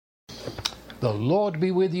The Lord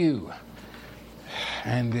be with you.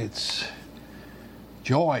 And it's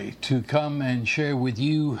joy to come and share with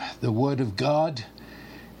you the Word of God.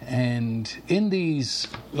 And in these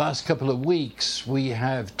last couple of weeks, we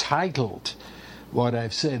have titled what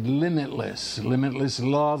I've said, Limitless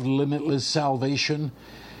love, limitless salvation.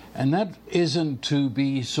 And that isn't to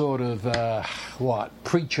be sort of,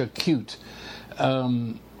 preacher cute.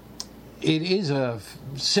 It is a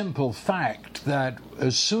simple fact that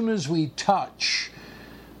as soon as we touch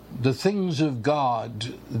the things of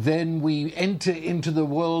God, then we enter into the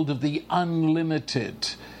world of the unlimited.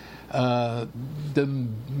 The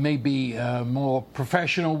maybe a more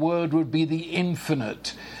professional word would be the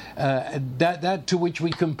infinite. That to which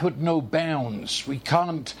we can put no bounds. We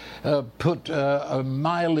can't put a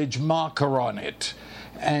mileage marker on it.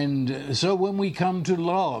 And so when we come to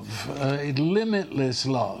love, limitless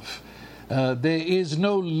love, there is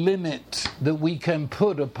no limit that we can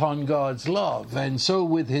put upon God's love, and so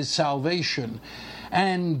with His salvation.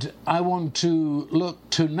 And I want to look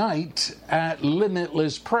tonight at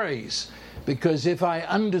limitless praise, because if I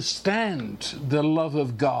understand the love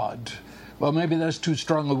of God, well, maybe that's too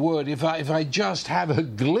strong a word. If I just have a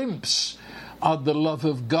glimpse of the love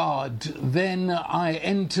of God, then I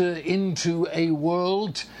enter into a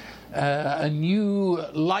world, a new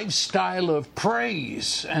lifestyle of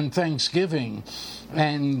praise and thanksgiving.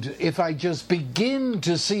 And if I just begin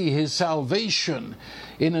to see His salvation,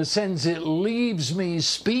 in a sense it leaves me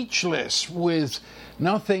speechless with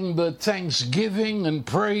nothing but thanksgiving and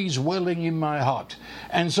praise welling in my heart.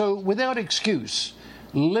 And so without excuse,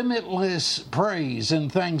 limitless praise and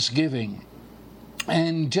thanksgiving.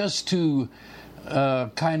 And just to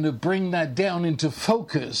kind of bring that down into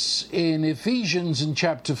focus, in Ephesians in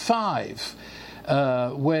chapter 5,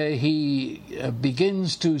 where he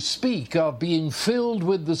begins to speak of being filled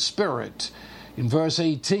with the Spirit. In verse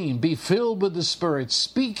 18, be filled with the Spirit,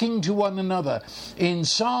 speaking to one another in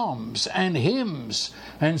psalms and hymns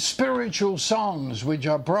and spiritual songs, which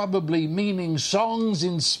are probably meaning songs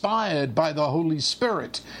inspired by the Holy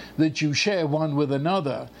Spirit that you share one with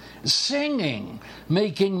another, singing,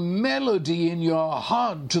 making melody in your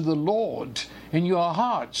heart to the Lord, in your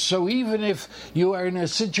heart. So even if you are in a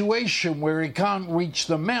situation where it can't reach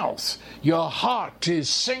the mouth, your heart is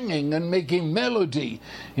singing and making melody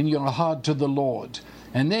in your heart to the Lord.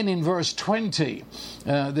 And then in verse 20,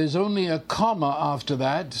 there's only a comma after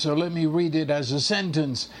that, so let me read it as a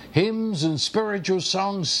sentence. Hymns and spiritual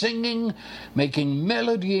songs, singing, making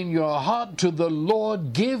melody in your heart to the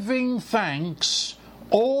Lord, giving thanks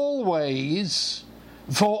always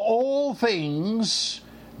for all things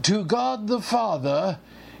to God the Father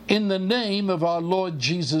in the name of our Lord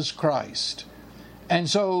Jesus Christ. And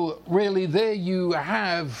so really there you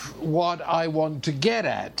have what I want to get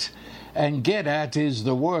at. And get at is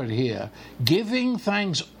the word here. Giving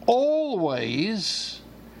thanks always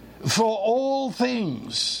for all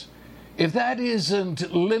things. If that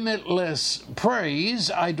isn't limitless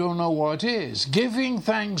praise, I don't know what is. Giving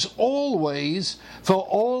thanks always for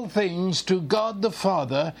all things to God the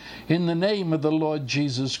Father in the name of the Lord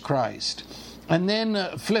Jesus Christ. And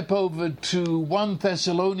then flip over to 1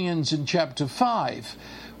 Thessalonians in chapter 5,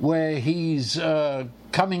 where he's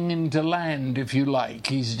coming into land, if you like.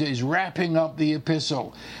 He's wrapping up the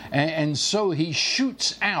epistle. And so he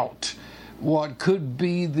shoots out what could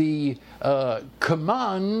be the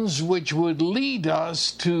commands which would lead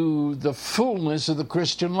us to the fullness of the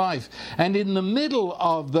Christian life. And in the middle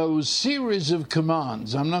of those series of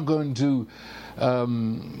commands, I'm not going to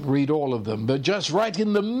read all of them, but just right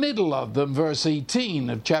in the middle of them, verse 18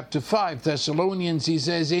 of chapter 5 Thessalonians, he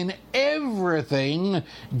says, in everything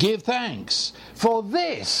give thanks, for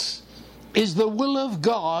this is the will of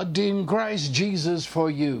God in Christ Jesus for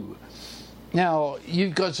you. Now,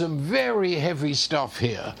 you've got some very heavy stuff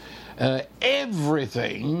here.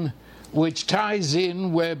 Everything, which ties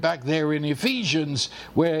in, we're back there in Ephesians,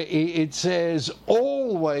 where it says,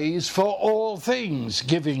 always for all things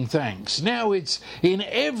giving thanks. Now it's in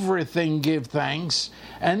everything give thanks.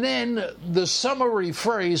 And then the summary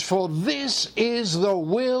phrase, for this is the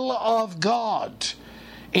will of God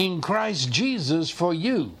in Christ Jesus for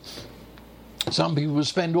you. Some people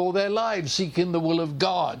spend all their lives seeking the will of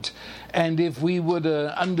God. And if we would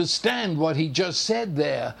understand what he just said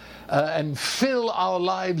there and fill our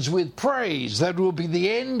lives with praise, that will be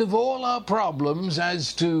the end of all our problems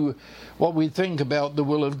as to what we think about the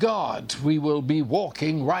will of God. We will be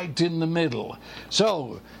walking right in the middle.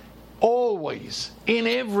 So, always, in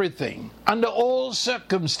everything, under all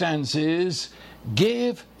circumstances,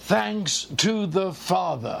 give thanks to the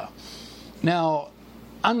Father. Now,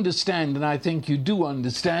 understand, and I think you do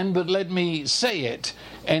understand, but let me say it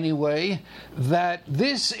anyway, that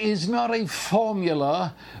this is not a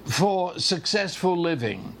formula for successful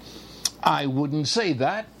living. I wouldn't say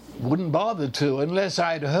that, wouldn't bother to, unless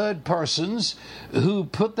I'd heard persons who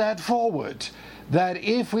put that forward, that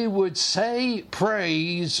if we would say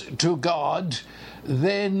praise to God,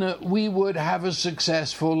 then we would have a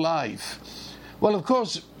successful life. Well, of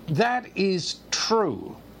course, that is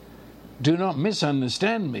true. Do not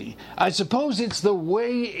misunderstand me. I suppose it's the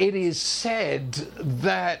way it is said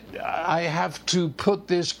that I have to put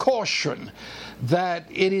this caution, that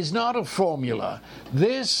it is not a formula.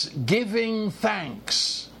 This giving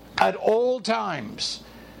thanks at all times,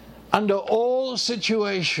 under all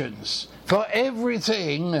situations, for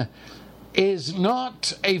everything, is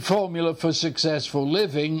not a formula for successful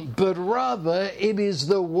living, but rather it is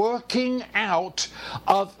the working out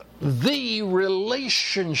of the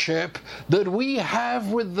relationship that we have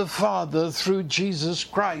with the Father through Jesus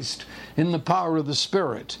Christ in the power of the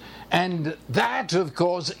Spirit. And that, of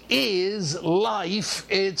course, is life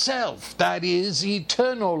itself. That is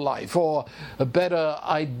eternal life. Or a better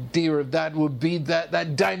idea of that would be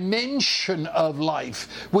that dimension of life,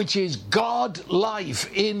 which is God life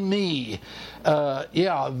in me.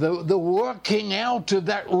 The working out of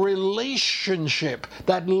that relationship,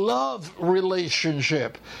 that love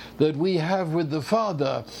relationship that we have with the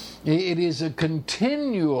Father. It is a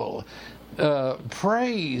continual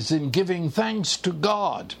praise and giving thanks to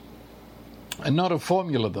God. And not a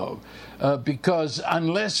formula, though, because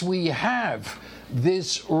unless we have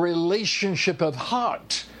this relationship of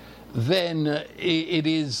heart, then it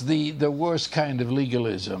is the worst kind of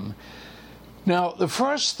legalism. Now, the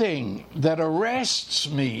first thing that arrests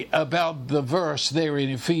me about the verse there in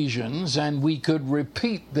Ephesians, and we could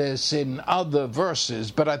repeat this in other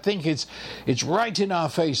verses, but I think it's right in our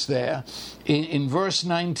face there, in verse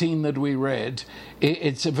 19 that we read,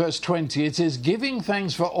 it's verse 20, it says, giving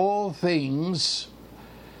thanks for all things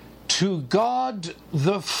to God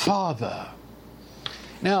the Father.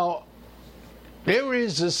 Now, there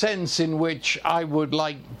is a sense in which I would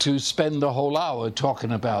like to spend the whole hour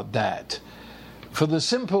talking about that. For the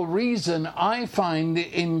simple reason I find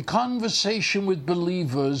in conversation with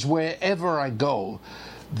believers wherever I go,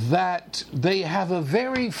 that they have a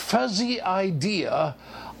very fuzzy idea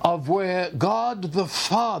of where God the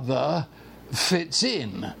Father fits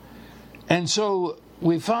in. And so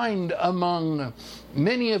we find among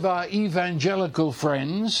many of our evangelical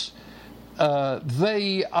friends,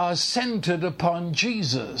 they are centered upon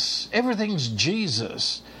Jesus. Everything's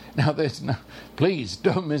Jesus. Now, please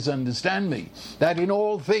don't misunderstand me, that in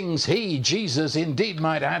all things he, Jesus, indeed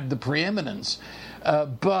might have the preeminence.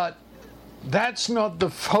 But that's not the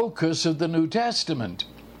focus of the New Testament.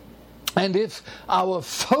 And if our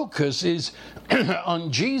focus is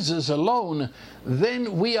on Jesus alone,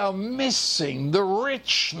 then we are missing the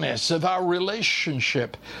richness of our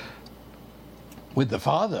relationship with the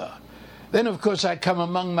Father. Then, of course, I come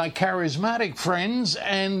among my charismatic friends,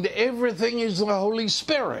 and everything is the Holy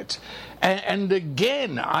Spirit. And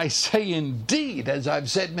again, I say indeed, as I've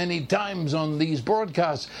said many times on these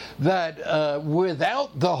broadcasts, that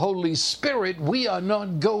without the Holy Spirit, we are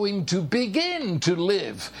not going to begin to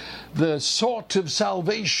live the sort of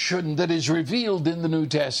salvation that is revealed in the New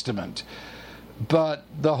Testament. But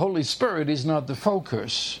the Holy Spirit is not the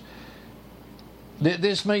focus.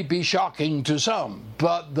 This may be shocking to some,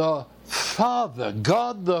 but the Father,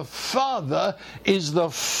 God the Father, is the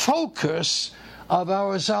focus of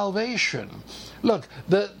our salvation. Look,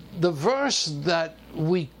 the verse that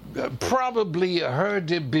we probably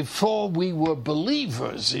heard it before we were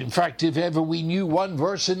believers. In fact, if ever we knew one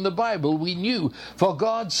verse in the Bible, we knew, for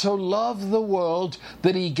God so loved the world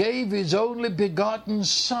that he gave his only begotten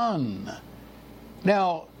Son.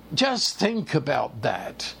 Now, just think about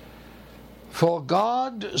that. For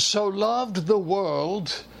God so loved the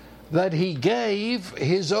world that he gave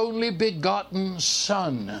his only begotten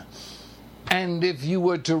Son. And if you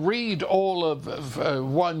were to read all of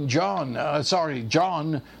John,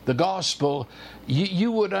 the Gospel,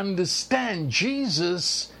 you would understand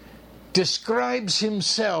Jesus describes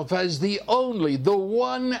himself as the only, the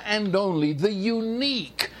one and only, the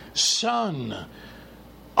unique Son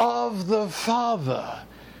of the Father.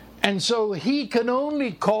 And so he can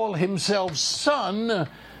only call himself Son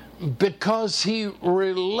because he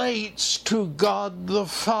relates to God the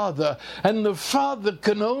Father. And the Father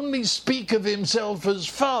can only speak of himself as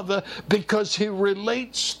Father because he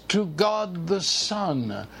relates to God the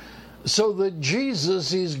Son. So that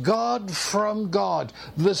Jesus is God from God,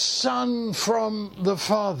 the Son from the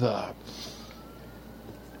Father.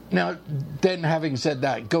 Now, then having said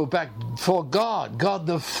that, go back. For God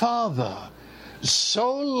the Father,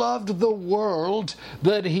 so loved the world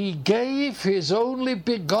that he gave his only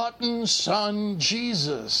begotten Son,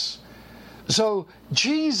 Jesus. So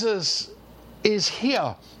Jesus is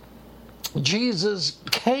here. Jesus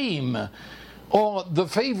came. Or the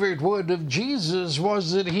favorite word of Jesus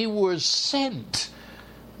was that he was sent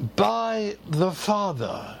by the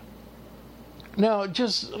Father. Now,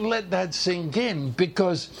 just let that sink in,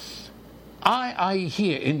 because I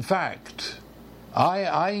hear, in fact,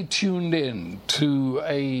 I tuned in to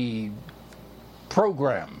a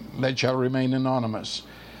program that shall remain anonymous.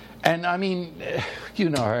 And I mean, you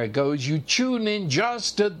know how it goes. You tune in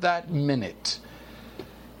just at that minute.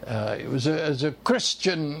 It was a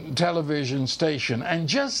Christian television station. And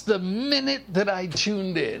just the minute that I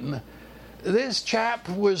tuned in, this chap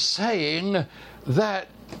was saying that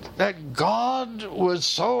God was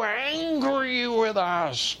so angry with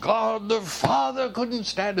us. God the Father couldn't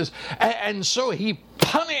stand us. And so he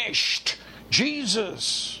punished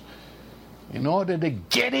Jesus in order to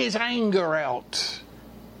get his anger out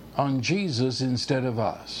on Jesus instead of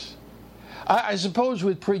us. I suppose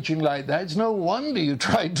with preaching like that, it's no wonder you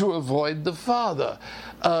tried to avoid the Father.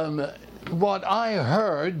 What I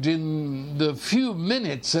heard in the few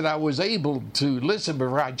minutes that I was able to listen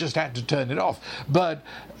before, I just had to turn it off. But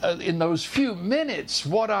in those few minutes,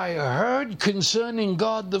 what I heard concerning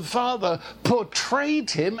God the Father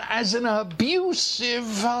portrayed him as an abusive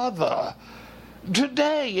father.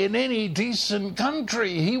 Today, in any decent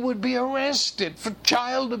country, he would be arrested for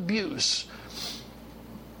child abuse.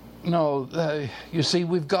 No, you see,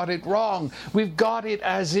 we've got it wrong. We've got it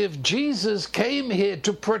as if Jesus came here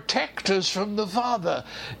to protect us from the Father.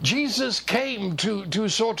 Jesus came to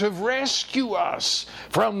sort of rescue us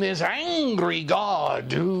from this angry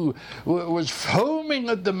God who was foaming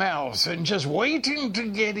at the mouth and just waiting to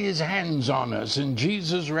get his hands on us, and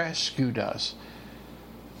Jesus rescued us.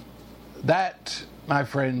 That, my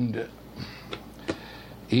friend,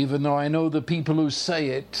 even though I know the people who say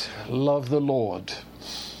it love the Lord,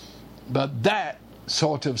 but that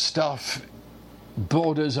sort of stuff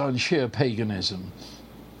borders on sheer paganism.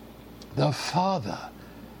 The Father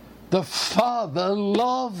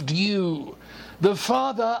loved you. The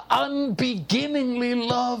Father unbeginningly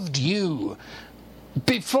loved you.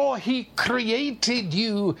 Before he created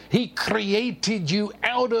you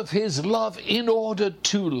out of his love in order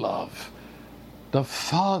to love. The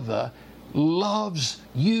Father loves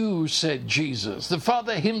you, said Jesus. The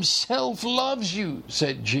Father himself loves you,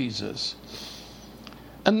 said Jesus.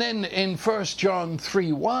 And then in 1 John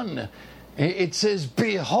 3:1, it says,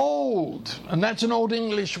 behold, and that's an Old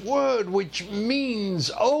English word which means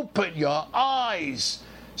open your eyes,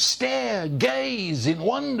 stare, gaze in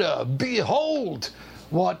wonder, behold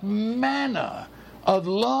what manner of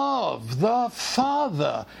love the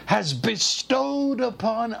Father has bestowed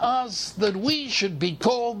upon us, that we should be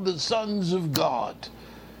called the sons of God.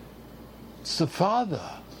 It's the Father.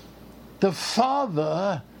 The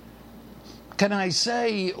Father, can I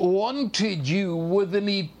say, wanted you with an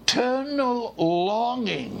eternal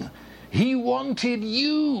longing. He wanted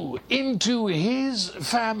you into his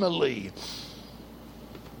family.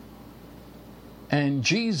 And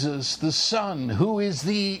Jesus, the Son, who is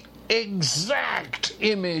the exact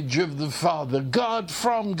image of the Father, God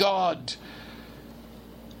from God,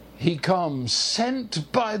 he comes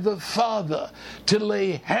sent by the Father to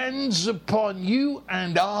lay hands upon you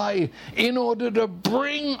and I in order to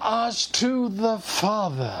bring us to the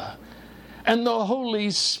Father. And the Holy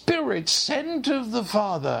Spirit, sent of the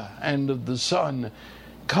Father and of the Son,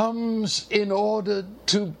 comes in order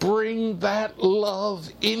to bring that love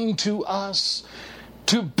into us,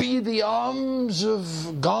 to be the arms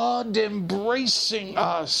of God embracing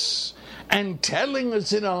us and telling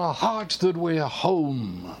us in our hearts that we're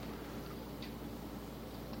home.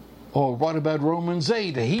 Or what about Romans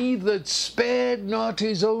 8? He that spared not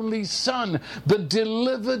his only Son, but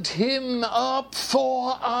delivered him up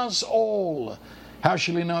for us all, how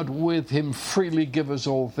shall he not with him freely give us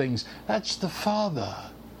all things? That's the Father.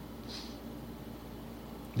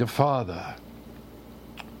 The Father.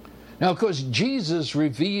 Now, of course, Jesus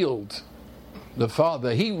revealed the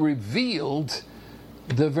Father. He revealed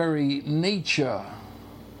the very nature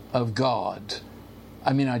of God.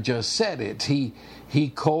 I mean, I just said it. He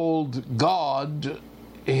called God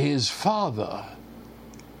his Father.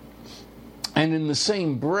 And in the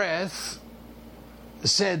same breath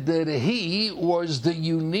said that he was the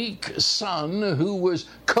unique Son who was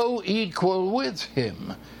co-equal with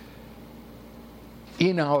him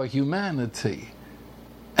in our humanity.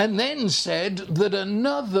 And then said that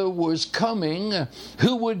another was coming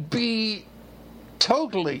who would be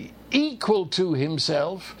totally equal to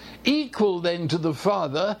himself, equal then to the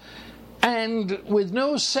Father, and with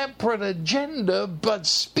no separate agenda, but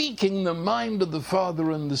speaking the mind of the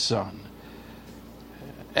Father and the Son.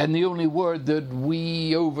 And the only word that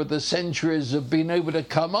we over the centuries have been able to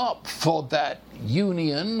come up for that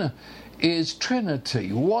union is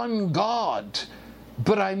Trinity, one God.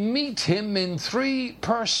 But I meet him in three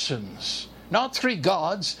persons. Not three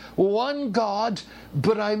gods, one God,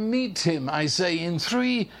 but I meet him, I say, in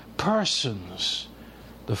three persons.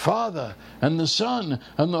 The Father and the Son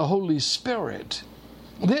and the Holy Spirit.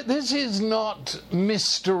 This is not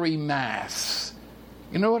mystery math.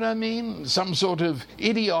 You know what I mean? Some sort of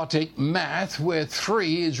idiotic math where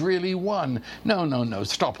three is really one. No,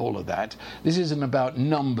 stop all of that. This isn't about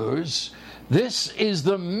numbers. This is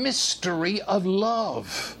the mystery of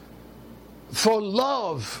love. For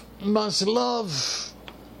love must love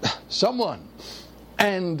someone.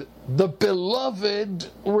 And the beloved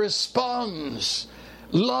responds.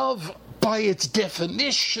 Love, by its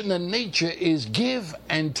definition and nature, is give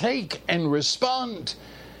and take and respond.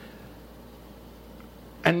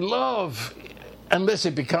 And love, unless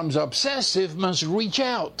it becomes obsessive, must reach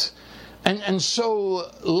out. And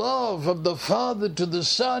so love of the Father to the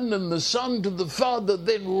Son and the Son to the Father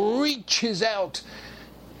then reaches out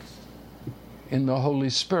in the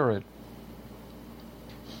Holy Spirit.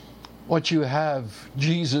 What you have,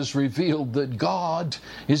 Jesus revealed that God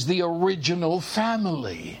is the original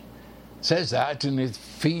family. It says that in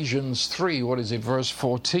Ephesians 3, verse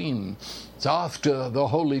 14. It's after the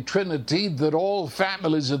Holy Trinity that all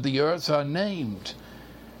families of the earth are named.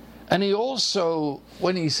 And he also,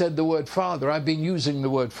 when he said the word Father, I've been using the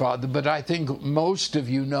word Father, but I think most of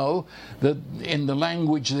you know that in the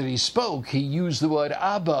language that he spoke, he used the word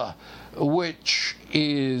Abba, which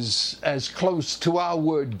is as close to our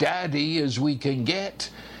word Daddy as we can get,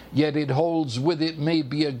 yet it holds with it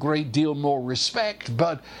maybe a great deal more respect,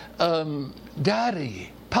 but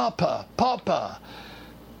Daddy, Papa,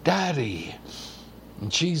 Daddy. And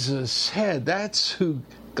Jesus said that's who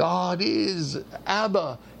God is.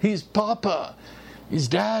 Abba, he's Papa, he's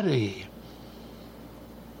Daddy.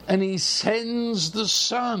 And he sends the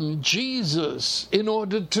Son, Jesus, in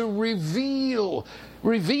order to reveal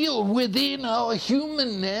within our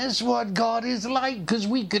humanness what God is like, because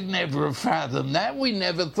we could never have fathomed that. We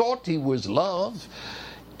never thought he was love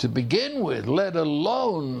to begin with, let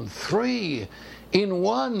alone three in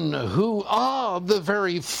one, who are the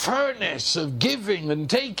very furnace of giving and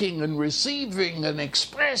taking and receiving and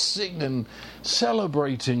expressing and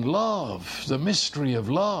celebrating love, the mystery of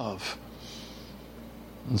love.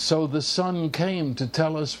 And so the Son came to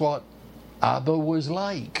tell us what Abba was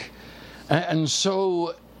like. And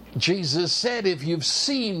so Jesus said, if you've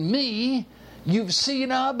seen me, you've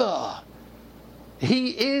seen Abba. He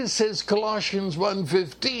is, says Colossians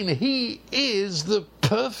 1:15, he is the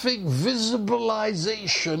perfect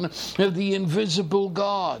visibilization of the invisible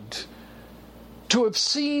God. To have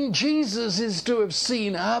seen Jesus is to have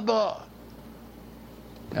seen Abba.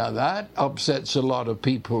 Now that upsets a lot of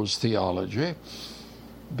people's theology,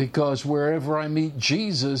 because wherever I meet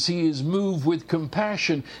Jesus, he is moved with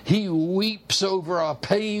compassion. He weeps over our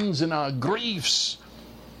pains and our griefs.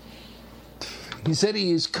 He said he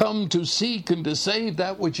is come to seek and to save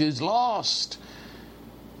that which is lost.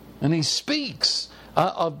 And he speaks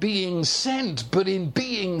of being sent, but in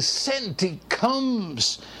being sent, he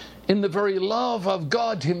comes in the very love of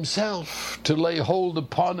God himself to lay hold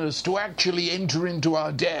upon us, to actually enter into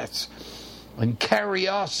our death and carry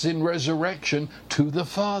us in resurrection to the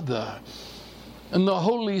Father. And the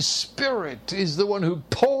Holy Spirit is the one who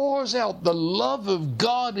pours out the love of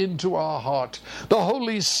God into our heart. The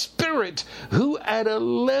Holy Spirit, who at a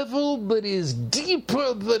level that is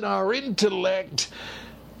deeper than our intellect,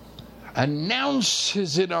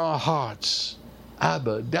 announces in our hearts,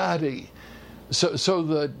 Abba, Daddy, so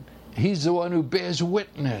that he's the one who bears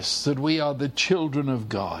witness that we are the children of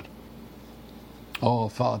God. Oh,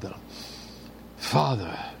 Father,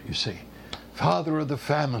 you see, Father of the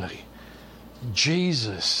family,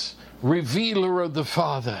 Jesus, revealer of the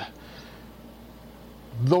Father,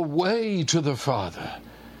 the way to the Father.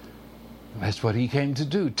 That's what he came to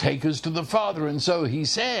do, take us to the Father. And so he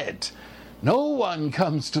said, no one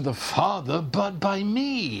comes to the Father but by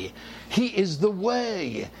me. He is the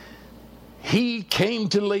way. He came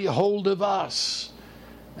to lay hold of us.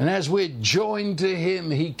 And as we're joined to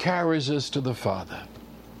him, he carries us to the Father.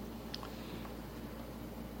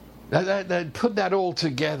 Put that all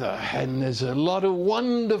together, and there's a lot of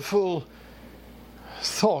wonderful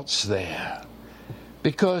thoughts there.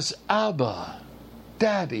 Because Abba,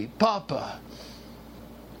 Daddy, Papa,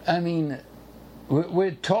 I mean,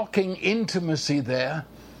 We're talking intimacy there.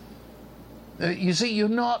 You see, you're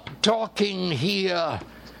not talking here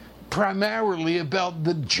primarily about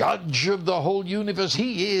the judge of the whole universe.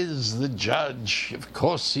 He is the judge. Of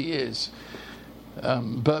course he is.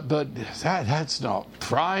 But that's not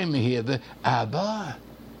prime here. The Abba,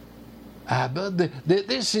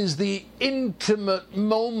 this is the intimate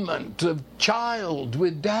moment of child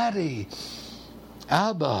with daddy.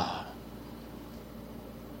 Abba.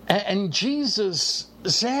 And Jesus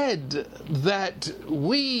said that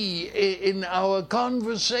we, in our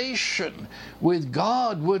conversation with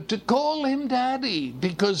God, were to call him Daddy,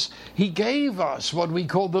 because he gave us what we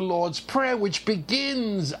call the Lord's Prayer, which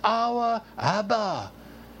begins our Abba.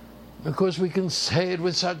 Because we can say it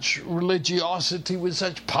with such religiosity, with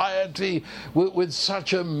such piety, with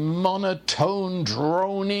such a monotone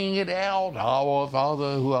droning it out. Our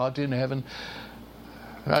Father who art in heaven.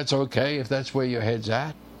 That's okay if that's where your head's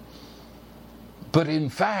at. But in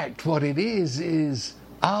fact, what it is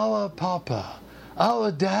our Papa,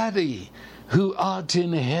 our Daddy, who art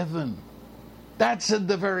in heaven. That's at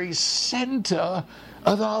the very center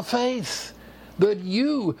of our faith, that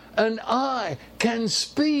you and I can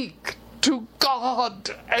speak to God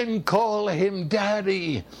and call him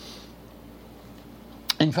Daddy.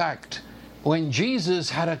 In fact, when Jesus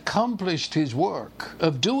had accomplished his work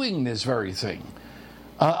of doing this very thing,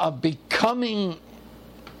 of becoming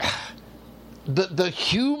the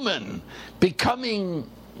human, becoming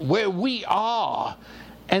where we are,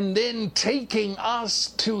 and then taking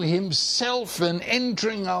us to himself and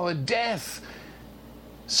entering our death,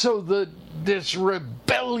 so that this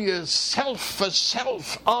rebellious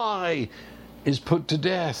self-for-self I is put to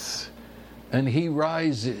death, and he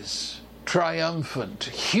rises triumphant,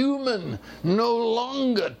 human, no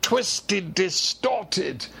longer twisted,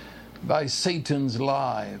 distorted by Satan's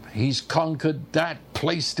lie. He's conquered that,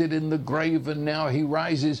 placed it in the grave, and now he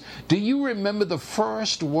rises. Do you remember the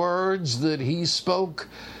first words that he spoke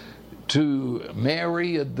to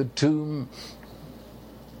Mary at the tomb?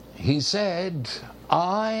 He said,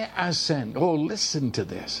 I ascend. Oh, listen to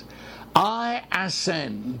this. I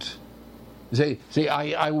ascend. See,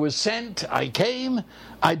 I was sent, I came,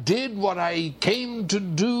 I did what I came to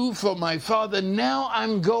do for my Father. Now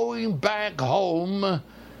I'm going back home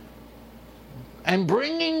and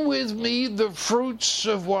bringing with me the fruits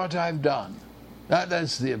of what I've done.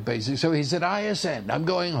 That's the basic. So he said, I ascend. I'm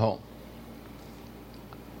going home.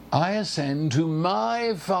 I ascend to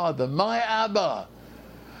my Father, my Abba.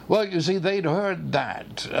 Well, you see, they'd heard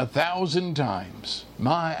that 1,000 times.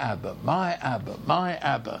 My Abba, my Abba, my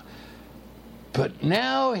Abba. But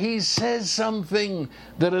now he says something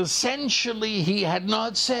that essentially he had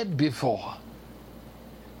not said before.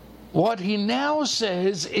 What he now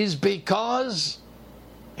says is, because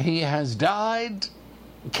he has died,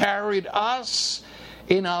 carried us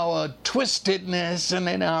in our twistedness and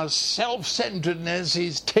in our self-centeredness,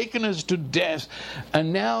 he's taken us to death,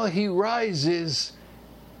 and now he rises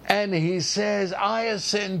and he says, I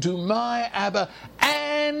ascend to my Abba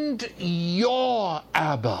and your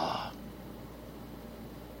Abba.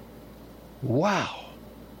 Wow.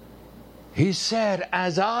 He said,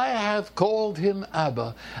 as I have called him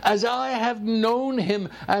Abba, as I have known him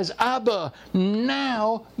as Abba,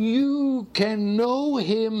 now you can know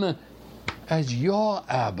him as your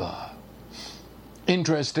Abba.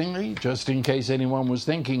 Interestingly, just in case anyone was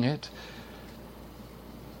thinking it,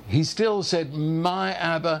 he still said, my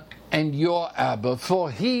Abba and your Abba, for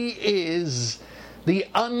he is the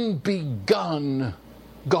unbegun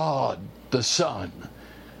God, the Son.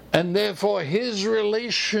 And therefore his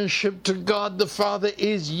relationship to God the Father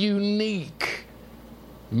is unique.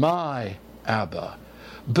 My Abba.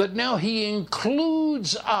 But now he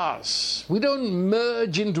includes us. We don't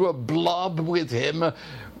merge into a blob with him.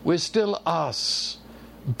 We're still us.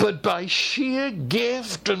 But by sheer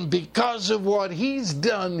gift and because of what he's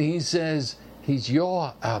done, he says, he's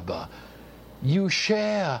your Abba. You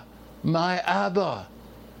share my Abba.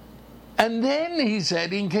 And then he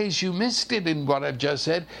said, in case you missed it in what I've just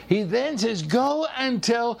said, he then says, go and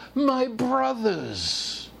tell my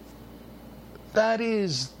brothers. That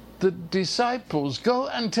is, the disciples. Go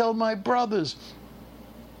and tell my brothers.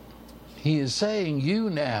 He is saying,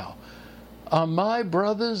 you now are my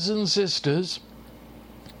brothers and sisters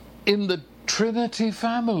in the Trinity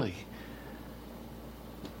family.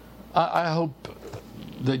 I hope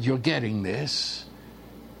that you're getting this.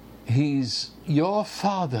 He's your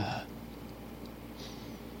Father.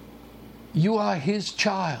 You are his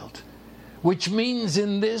child, which means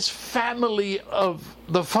in this family of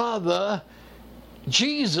the Father,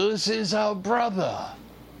 Jesus is our brother.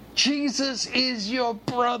 Jesus is your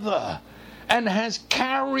brother. and has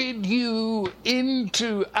carried you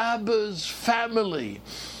into Abba's family.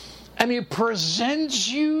 And he presents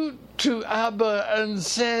you to Abba and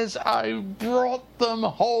says, I brought them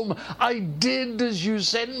home. I did as you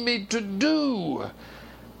sent me to do.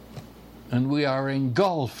 And we are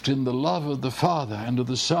engulfed in the love of the Father and of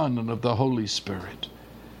the Son and of the Holy Spirit.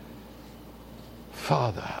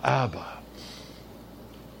 Father, Abba.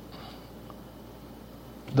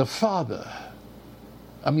 The Father,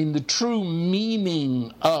 the true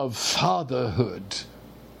meaning of fatherhood,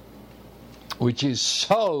 which is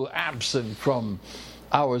so absent from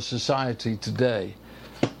our society today.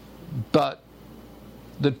 But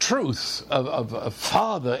the truth of a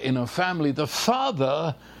father in a family, the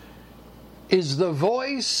father is the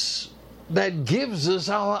voice that gives us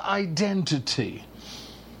our identity.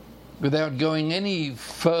 Without going any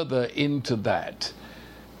further into that,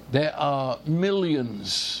 there are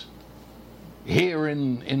millions here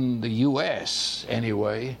in the US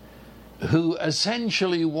anyway, who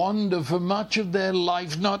essentially wander for much of their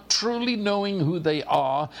life not truly knowing who they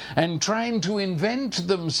are and trying to invent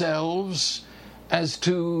themselves as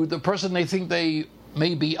to the person they think they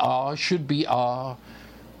maybe are, should be are.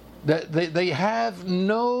 That they have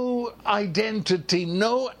no identity,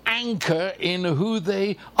 no anchor in who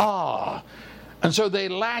they are. And so they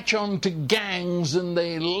latch on to gangs and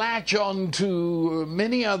they latch on to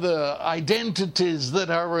many other identities that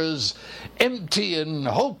are as empty and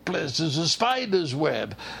hopeless as a spider's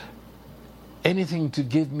web. Anything to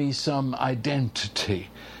give me some identity,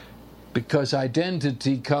 because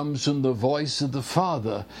identity comes from the voice of the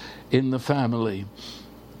Father in the family.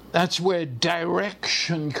 That's where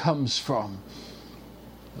direction comes from.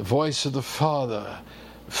 The voice of the Father.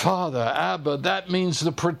 Father, Abba, that means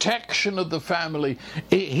the protection of the family.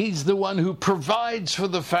 He's the one who provides for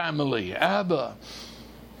the family, Abba.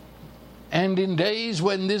 And in days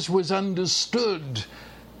when this was understood,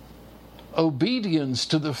 obedience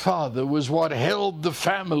to the Father was what held the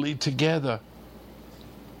family together.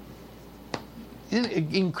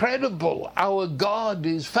 Incredible. Our God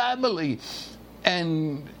is family,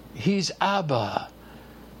 and He's Abba.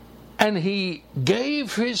 And He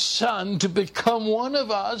gave His Son to become one of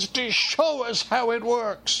us to show us how it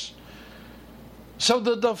works. So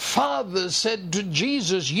that the Father said to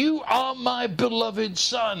Jesus, you are my beloved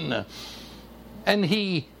Son. And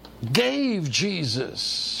He gave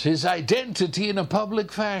Jesus His identity in a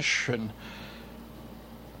public fashion.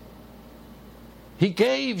 He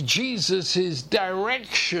gave Jesus His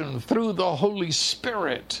direction through the Holy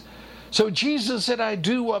Spirit. So Jesus said, I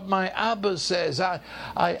do what my Abba says.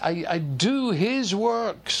 I do His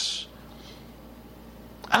works.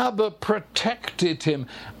 Abba protected Him.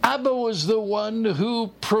 Abba was the one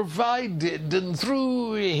who provided, and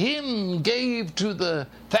through Him gave to the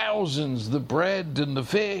thousands the bread and the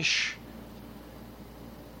fish.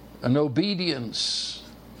 And obedience,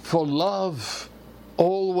 for love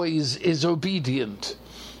always is obedient.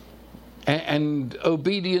 And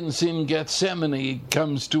obedience in Gethsemane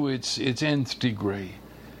comes to its nth degree.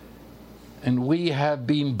 And we have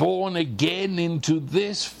been born again into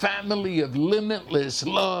this family of limitless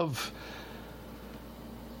love.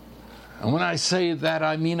 And when I say that,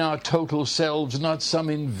 I mean our total selves, not some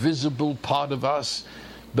invisible part of us,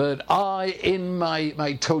 but I in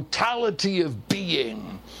my totality of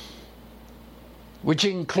being, which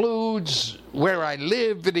includes where I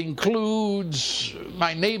live, it includes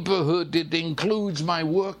my neighborhood, it includes my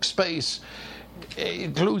workspace, it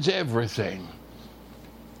includes everything.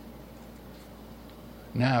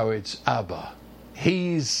 Now it's Abba.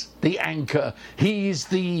 He's the anchor. He's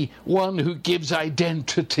the one who gives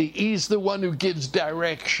identity. He's the one who gives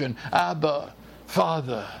direction. Abba,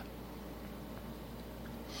 Father.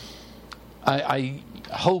 I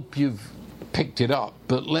hope you've picked it up,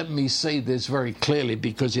 but let me say this very clearly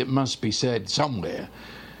because it must be said somewhere.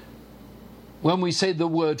 When we say the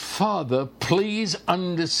word Father, please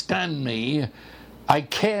understand me. I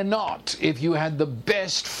care not if you had the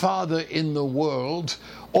best father in the world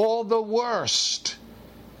or the worst.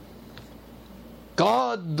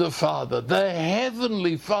 God the Father, the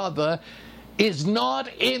Heavenly Father, is not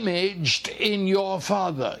imaged in your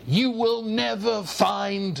father. You will never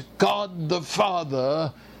find God the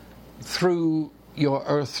Father through your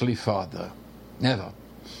earthly father. Never.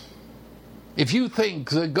 If you think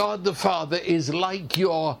that God the Father is like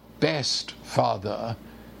your best father,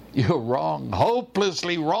 you're wrong,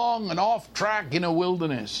 hopelessly wrong, and off track in a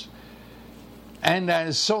wilderness. And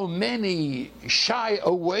as so many shy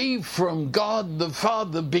away from God the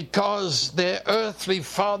Father because their earthly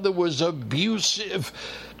father was abusive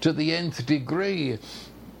to the nth degree,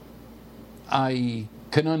 I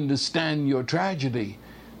can understand your tragedy.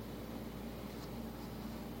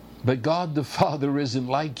 But God the Father isn't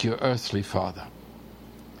like your earthly father.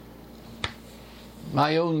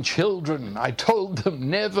 My own children, I told them,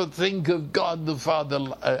 never think of God the Father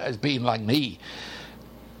as being like me.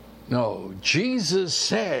 No, Jesus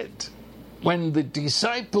said, when the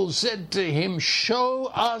disciples said to him, show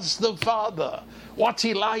us the Father, what's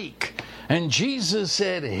he like? And Jesus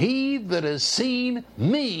said, he that has seen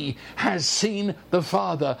me has seen the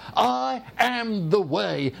Father. I am the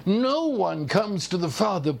way. No one comes to the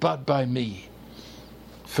Father but by me.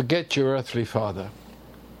 Forget your earthly father.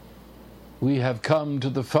 We have come to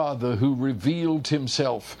the Father who revealed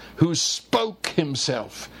himself, who spoke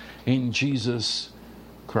himself in Jesus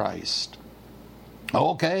Christ.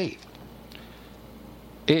 Okay.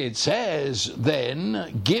 It says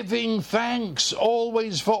then, giving thanks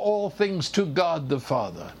always for all things to God the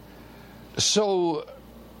Father. So,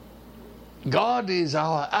 God is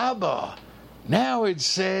our Abba. Now it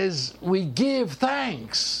says we give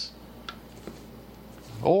thanks.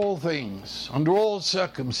 All things, under all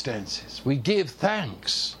circumstances, we give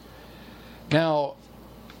thanks. Now,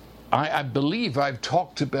 I believe I've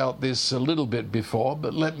talked about this a little bit before,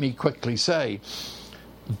 but let me quickly say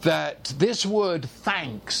that this word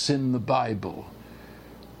thanks in the Bible,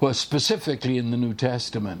 well, specifically in the New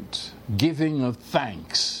Testament, giving of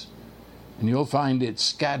thanks, and you'll find it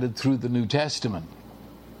scattered through the New Testament.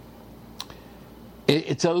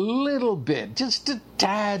 It's a little bit, just a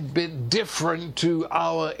tad bit different to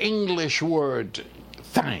our English word,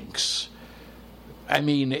 thanks. I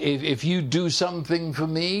mean, if you do something for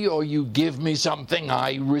me or you give me something,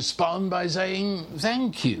 I respond by saying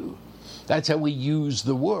thank you. That's how we use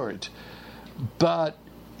the word. But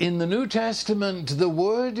in the New Testament, the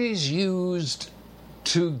word is used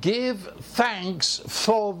to give thanks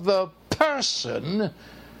for the person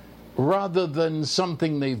rather than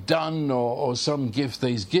something they've done or some gift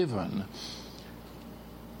they've given.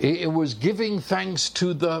 It was giving thanks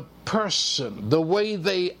to the person, the way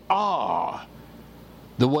they are.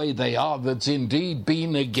 The way they are that's indeed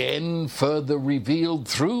been again further revealed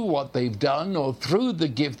through what they've done or through the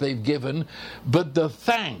gift they've given. But the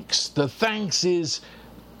thanks is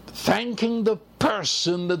thanking the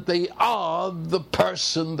person that they are, the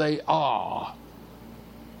person they are.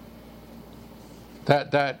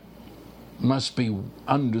 That must be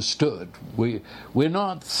understood. We're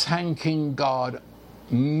not thanking God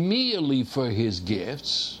merely for his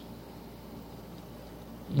gifts.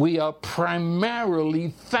 We are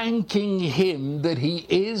primarily thanking him that he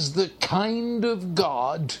is the kind of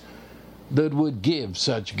God that would give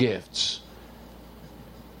such gifts.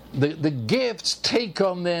 The gifts take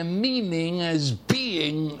on their meaning as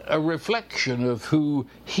being a reflection of who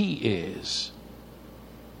he is.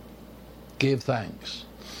 Give thanks.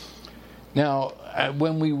 Now,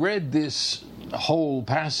 when we read this whole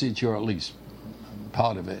passage, or at least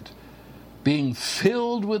part of it, being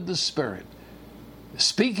filled with the Spirit,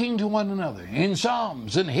 speaking to one another in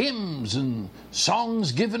psalms and hymns and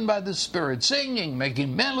songs given by the Spirit, singing,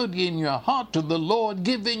 making melody in your heart to the Lord,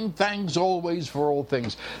 giving thanks always for all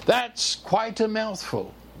things. That's quite a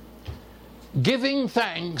mouthful. Giving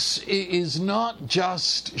thanks is not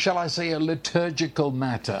just, shall I say, a liturgical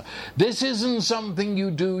matter. This isn't something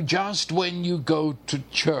you do just when you go to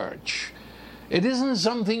church. It isn't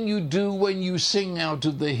something you do when you sing out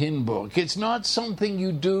of the hymn book. It's not something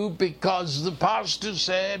you do because the pastor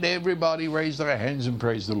said everybody raise their hands and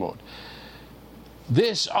praise the Lord.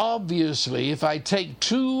 This obviously, if I take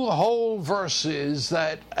two whole verses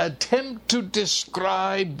that attempt to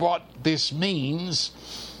describe what this means,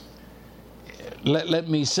 let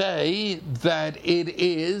me say that it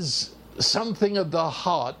is something of the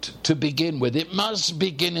heart to begin with. It must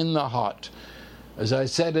begin in the heart. As I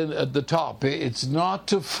said at the top, it's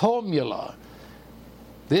not a formula.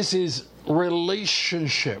 This is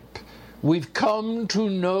relationship. We've come to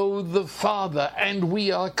know the Father, and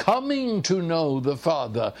we are coming to know the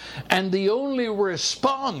Father. And the only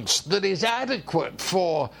response that is adequate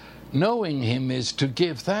for knowing him is to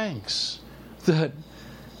give thanks. That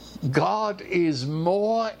God is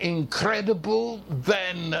more incredible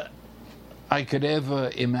than I could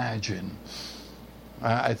ever imagine.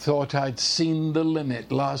 I thought I'd seen the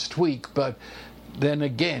limit last week, but then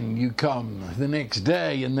again you come the next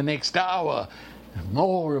day and the next hour,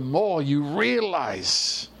 more and more you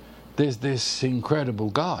realize there's this incredible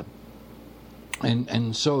God.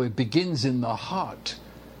 And so it begins in the heart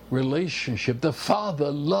relationship. The Father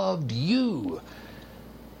loved you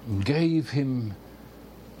and gave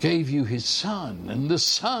you his Son, and the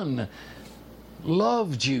Son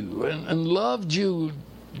loved you and loved you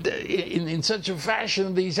in such a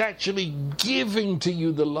fashion that he's actually giving to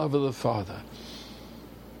you the love of the Father.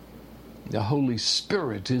 The Holy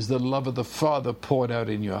Spirit is the love of the Father poured out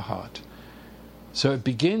in your heart. So it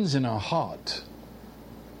begins in our heart.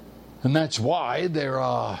 And that's why there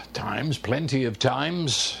are times, plenty of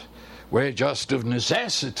times, where just of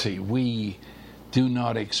necessity we do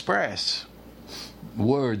not express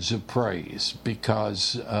words of praise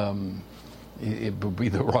because it would be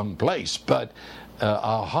the wrong place. But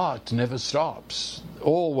our heart never stops.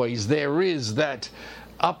 Always there is that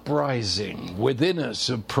uprising within us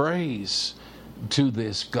of praise to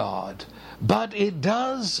this God. But it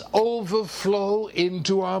does overflow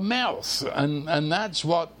into our mouth. And that's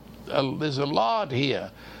what, there's a lot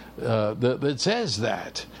here that says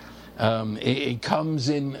that. It comes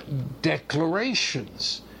in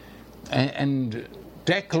declarations. And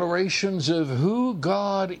declarations of who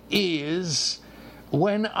God is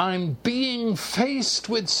when I'm being faced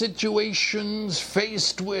with situations,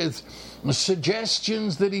 faced with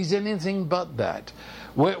suggestions that he's anything but that.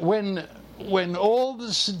 When all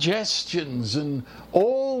the suggestions and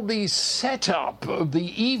all the setup of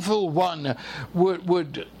the evil one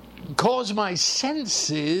would cause my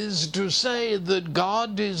senses to say that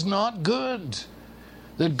God is not good,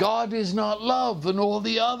 that God is not love, and all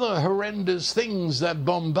the other horrendous things that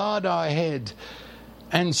bombard our head.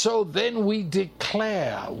 And so then we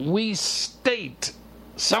declare, we state,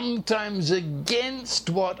 sometimes against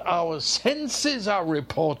what our senses are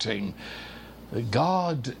reporting, that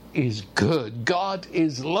God is good, God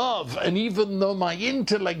is love, and even though my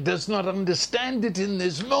intellect does not understand it in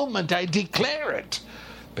this moment, I declare it,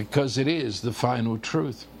 because it is the final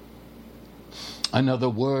truth. Another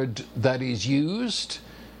word that is used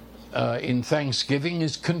in thanksgiving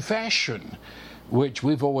is confession, which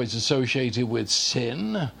we've always associated with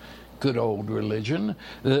sin, good old religion.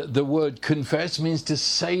 The word confess means to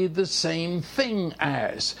say the same thing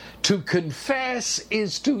as. To confess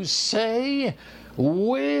is to say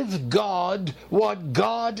with God what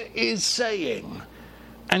God is saying.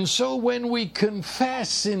 And so when we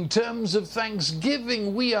confess in terms of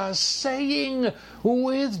thanksgiving, we are saying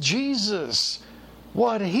with Jesus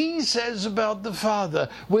what he says about the Father.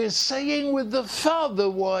 We're saying with the Father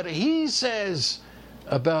what he says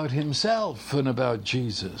about himself and about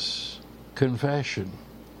Jesus. Confession.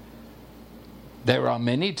 There are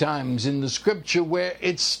many times in the Scripture where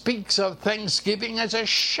it speaks of thanksgiving as a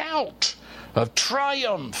shout of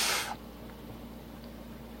triumph.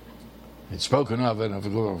 It's spoken of, and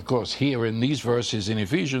of course here in these verses in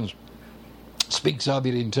Ephesians, speaks of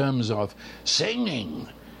it in terms of singing.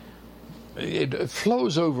 It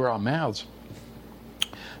flows over our mouths.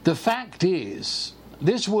 The fact is,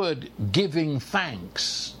 this word giving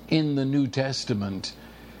thanks in the New Testament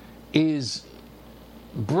is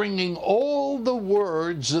bringing all the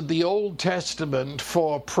words of the Old Testament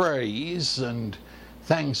for praise and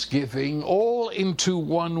thanksgiving all into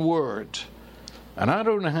one word. And I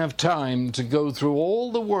don't have time to go through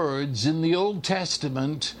all the words in the Old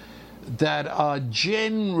Testament that are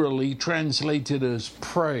generally translated as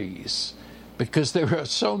praise, because there are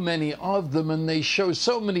so many of them and they show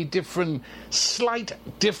so many slight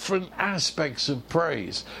different aspects of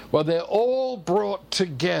praise. Well, they're all brought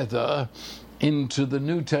together into the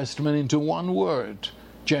New Testament into one word,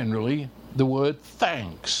 generally the word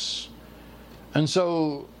thanks. And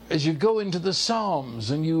so as you go into the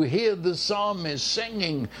Psalms and you hear the psalmist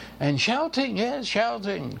singing and shouting, yes,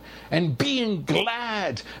 shouting, and being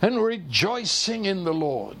glad and rejoicing in the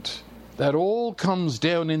Lord, that all comes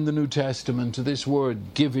down in the New Testament to this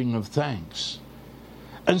word giving of thanks.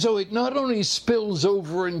 And so it not only spills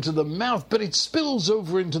over into the mouth, but it spills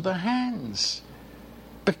over into the hands,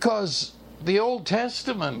 because the Old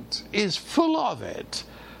Testament is full of it.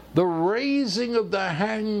 The raising of the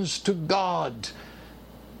hands to God.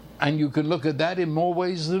 And you can look at that in more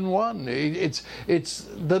ways than one. It's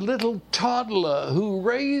the little toddler who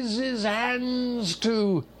raises hands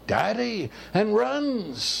to Daddy and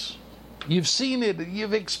runs. You've seen it,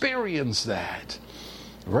 you've experienced that.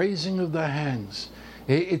 Raising of the hands.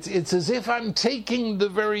 It's as if I'm taking the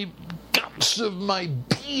very guts of my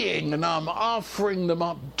being and I'm offering them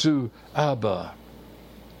up to Abba.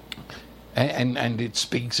 And it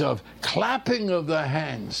speaks of clapping of the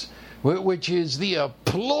hands, which is the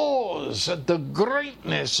applause at the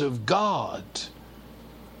greatness of God.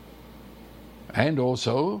 And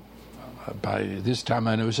also, by this time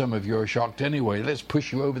I know some of you are shocked anyway, let's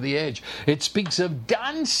push you over the edge. It speaks of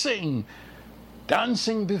dancing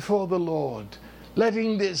before the Lord,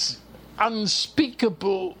 letting this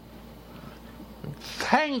unspeakable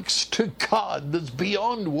thanks to God that's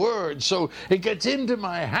beyond words. So it gets into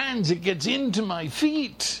my hands, it gets into my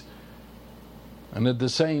feet. And at the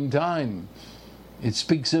same time, it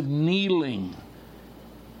speaks of kneeling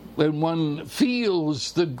when one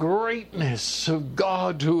feels the greatness of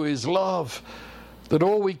God who is love, that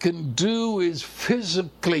all we can do is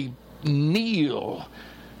physically kneel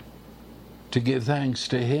to give thanks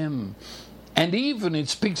to Him. And even it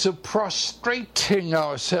speaks of prostrating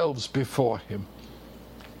ourselves before Him.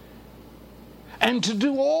 And to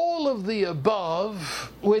do all of the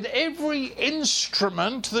above with every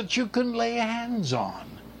instrument that you can lay hands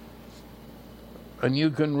on. And you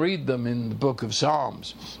can read them in the book of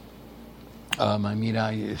Psalms.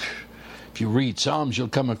 If you read Psalms, you'll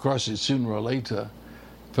come across it sooner or later.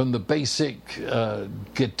 From the basic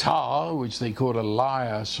guitar, which they call a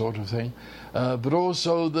lyre sort of thing, but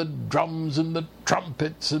also the drums and the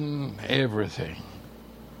trumpets and everything.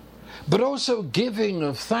 But also giving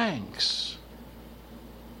of thanks.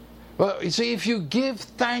 Well, you see, if you give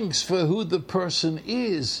thanks for who the person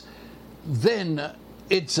is, then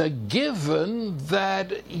it's a given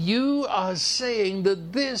that you are saying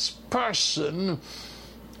that this person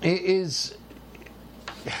is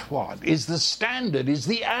what? Is the standard, is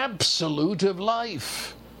the absolute of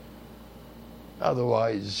life.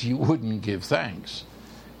 Otherwise, you wouldn't give thanks.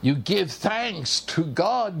 You give thanks to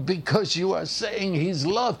God because you are saying His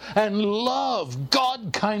love. And love,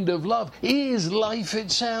 God kind of love, is life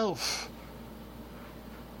itself.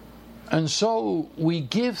 And so we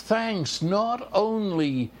give thanks not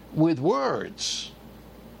only with words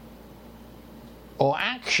or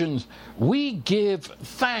actions, we give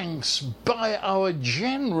thanks by our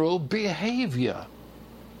general behavior.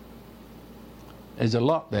 There's a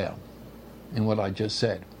lot there in what I just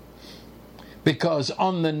said. Because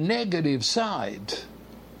on the negative side,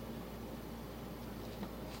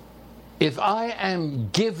 if I am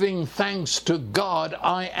giving thanks to God,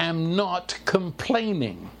 I am not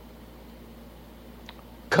complaining.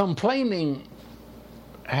 Complaining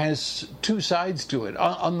has two sides to it.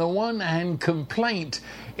 On the one hand, complaint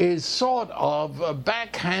is sort of a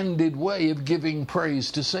backhanded way of giving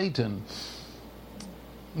praise to Satan.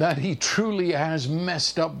 That he truly has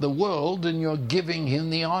messed up the world and you're giving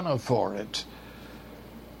him the honor for it.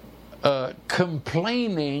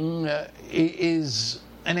 Complaining is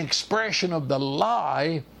an expression of the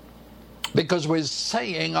lie, because we're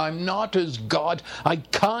saying, I'm not as God, I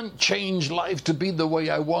can't change life to be the way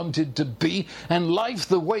I want it to be, and life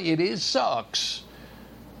the way it is sucks.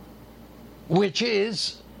 Which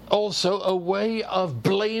is also a way of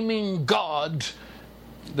blaming God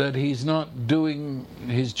that He's not doing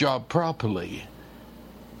His job properly.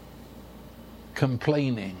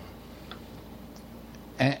 Complaining.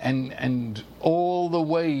 And all the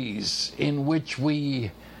ways in which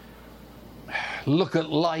we look at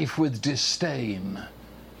life with disdain,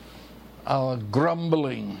 our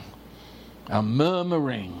grumbling, our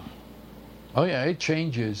murmuring. Oh yeah, it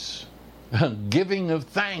changes. Giving of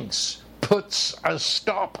thanks puts a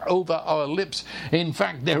stop over our lips. In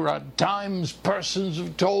fact, there are times persons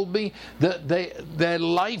have told me that their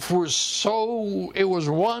life was it was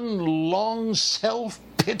one long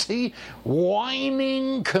self-pity,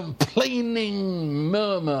 whining, complaining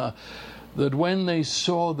murmur, that when they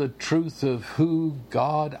saw the truth of who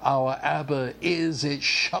God, our Abba, is, it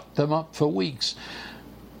shut them up for weeks.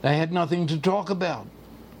 They had nothing to talk about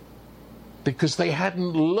because they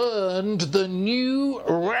hadn't learned the new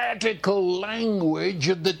radical language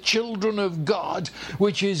of the children of God,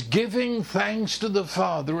 which is giving thanks to the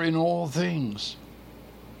Father in all things.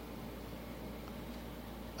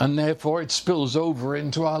 And therefore it spills over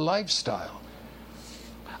into our lifestyle.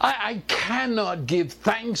 I cannot give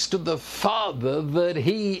thanks to the Father that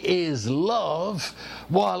He is love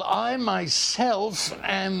while I myself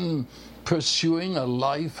am pursuing a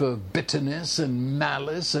life of bitterness and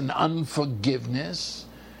malice and unforgiveness.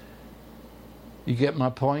 You get my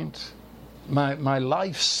point? My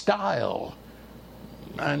lifestyle,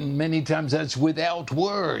 and many times that's without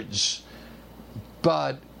words,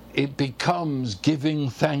 but it becomes giving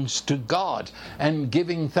thanks to God, and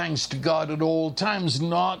giving thanks to God at all times,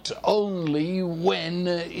 not only when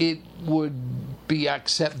it would be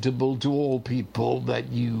acceptable to all people that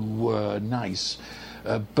you were nice,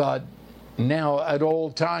 but now at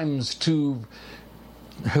all times to,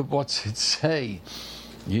 what's it say?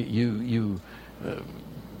 You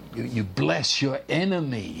bless your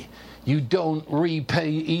enemy. You don't repay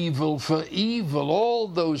evil for evil. All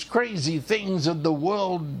those crazy things that the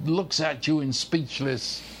world looks at you in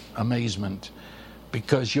speechless amazement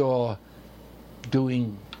because you're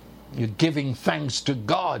giving thanks to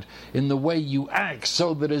God in the way you act,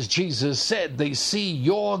 so that, as Jesus said, they see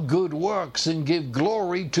your good works and give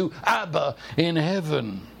glory to Abba in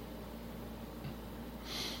heaven.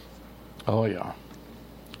 Oh yeah.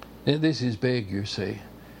 This is big, you see.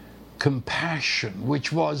 compassion,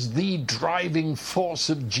 which was the driving force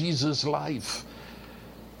of Jesus' life.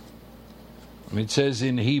 It says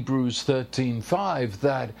in Hebrews 13:5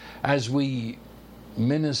 that as we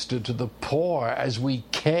minister to the poor, as we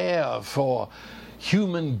care for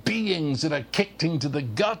human beings that are kicked into the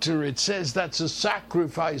gutter, it says that's a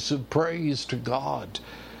sacrifice of praise to God.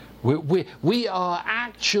 We are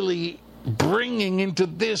actually bringing into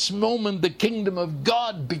this moment the kingdom of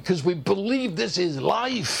God because we believe this is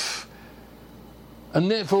life. And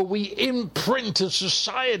therefore we imprint a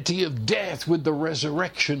society of death with the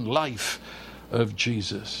resurrection life of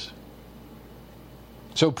Jesus.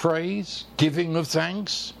 So praise, giving of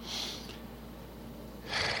thanks,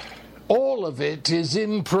 all of it is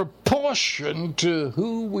in proportion to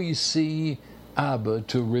who we see Abba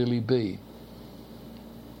to really be.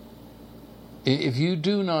 If you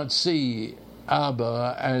do not see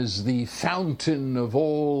Abba as the fountain of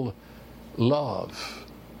all love,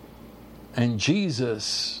 and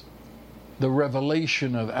Jesus, the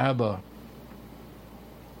revelation of Abba,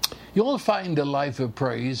 you'll find a life of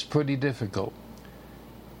praise pretty difficult.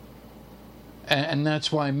 And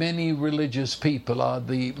that's why many religious people are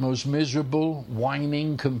the most miserable,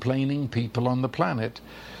 whining, complaining people on the planet.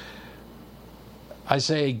 I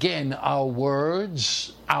say again, our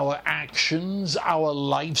words, our actions, our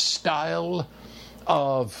lifestyle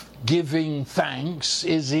of giving thanks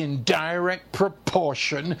is in direct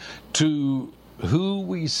proportion to who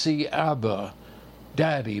we see Abba,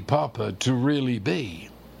 Daddy, Papa, to really be.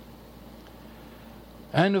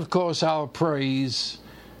 And of course, our praise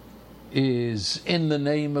is in the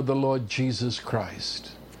name of the Lord Jesus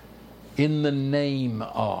Christ, in the name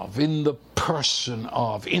of, in the person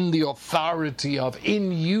of, in the authority of,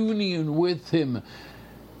 in union with Him.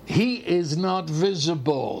 He is not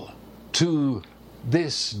visible to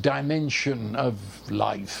this dimension of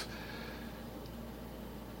life,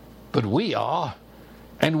 but we are,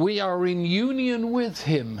 and we are in union with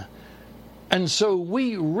Him, and so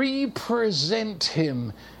we represent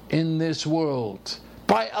Him in this world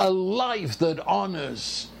by a life that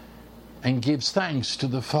honors and gives thanks to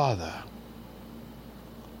the Father.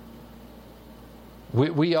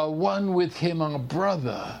 We are one with Him, our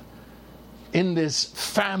brother, in this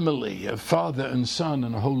family of Father and Son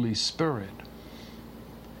and Holy Spirit.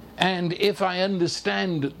 And if I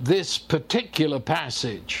understand this particular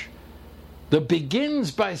passage that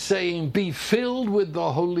begins by saying, be filled with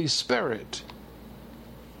the Holy Spirit,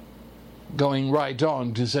 going right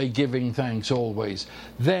on to say giving thanks always,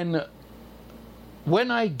 then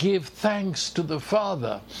when I give thanks to the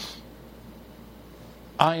Father,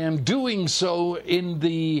 I am doing so in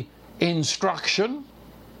the instruction,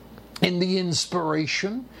 in the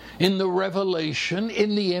inspiration, in the revelation,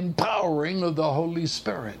 in the empowering of the Holy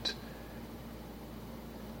Spirit.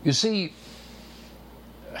 You see,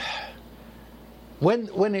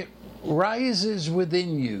 when it rises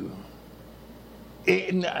within you,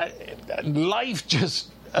 life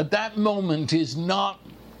just at that moment is not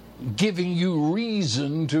giving you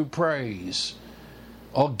reason to praise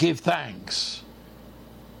or give thanks.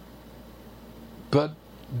 But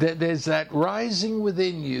there's that rising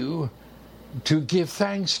within you to give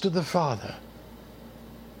thanks to the Father.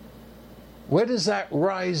 Where does that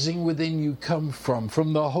rising within you come from?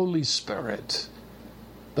 From the Holy Spirit.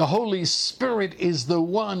 The Holy Spirit is the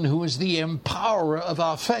one who is the empowerer of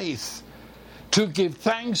our faith to give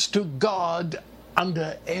thanks to God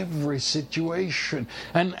under every situation.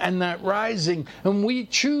 And that rising, and we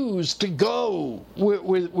choose to go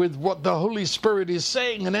with what the Holy Spirit is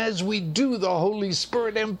saying, and as we do, the Holy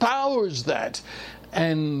Spirit empowers that.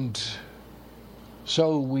 And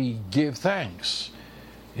so we give thanks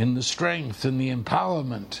in the strength and the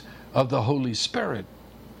empowerment of the Holy Spirit.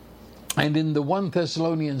 And in the 1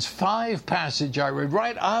 Thessalonians 5 passage I read,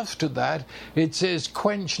 right after that, it says,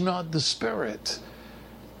 quench not the Spirit.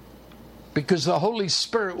 Because the Holy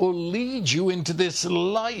Spirit will lead you into this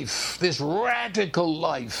life, this radical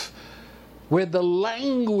life, where the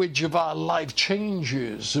language of our life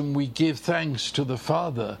changes and we give thanks to the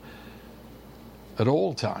Father at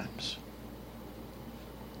all times.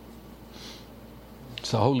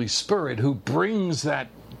 It's the Holy Spirit who brings that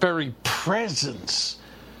very presence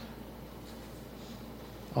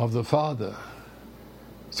of the Father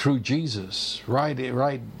through Jesus right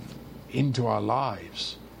into our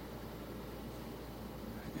lives.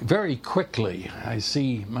 Very quickly, I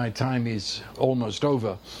see my time is almost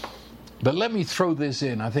over, but let me throw this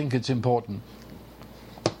in. I think it's important.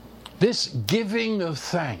 This giving of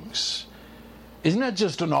thanks is not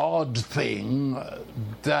just an odd thing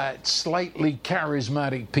that slightly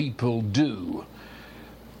charismatic people do.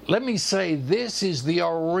 Let me say this is the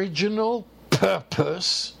original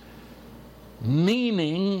purpose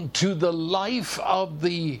meaning to the life of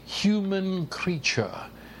the human creature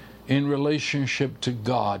in relationship to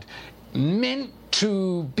God, meant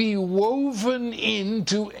to be woven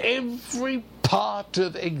into every part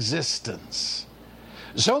of existence.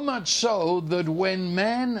 So much so that when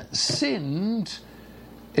man sinned,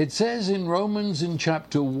 it says in Romans in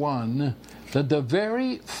chapter 1 that the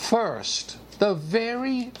very first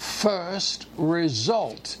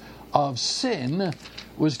result of sin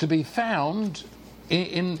was to be found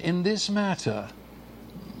in this matter.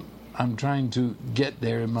 I'm trying to get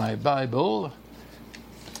there in my Bible.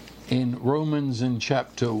 In Romans in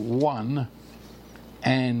chapter 1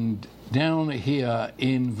 and down here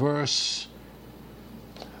in verse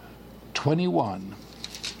 21,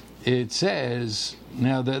 it says,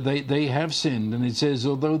 now that they have sinned, and it says,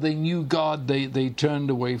 although they knew God, they turned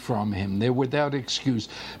away from him. They're without excuse.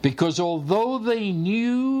 Because although they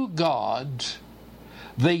knew God,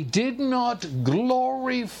 they did not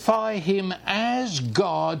glorify him as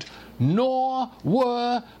God, nor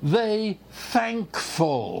were they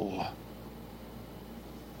thankful.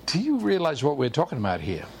 Do you realize what we're talking about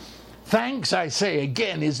here? Thanks, I say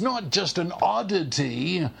again, is not just an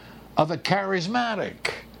oddity of a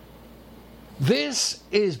charismatic. This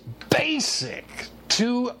is basic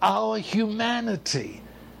to our humanity.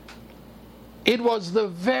 It was the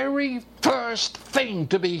very first thing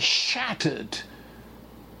to be shattered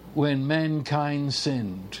when mankind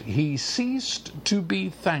sinned. He ceased to be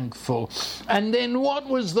thankful. And then what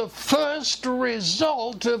was the first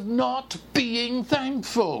result of not being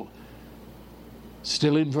thankful?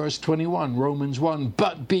 Still in verse 21, Romans 1,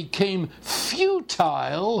 but became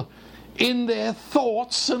futile in their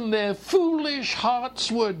thoughts, and their foolish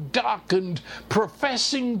hearts were darkened.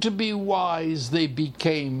 Professing to be wise, they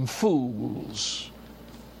became fools.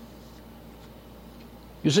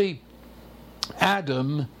 You see,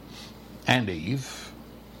 Adam and Eve,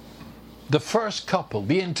 the first couple,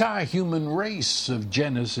 the entire human race of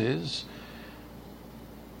Genesis,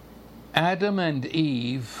 Adam and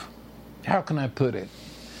Eve, how can I put it?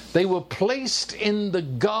 They were placed in the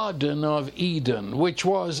Garden of Eden, which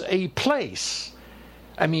was a place.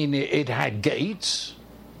 I mean, it had gates,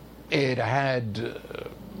 it had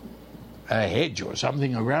a hedge or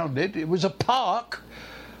something around it. It was a park.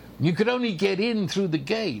 You could only get in through the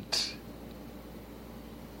gate.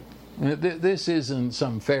 This isn't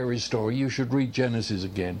some fairy story. You should read Genesis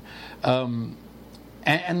again. And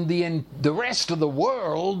the rest of the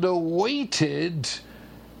world awaited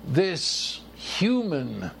this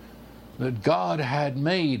human that God had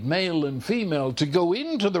made, male and female, to go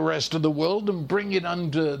into the rest of the world and bring it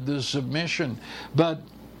under the submission. But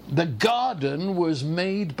the garden was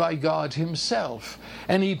made by God himself,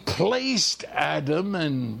 and he placed Adam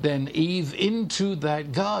and then Eve into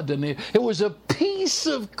that garden. It was a piece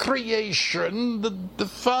of creation that the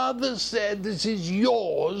Father said, this is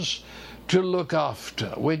yours to look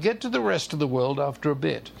after. We'll get to the rest of the world after a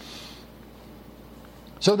bit.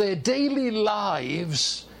 So their daily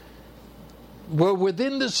lives were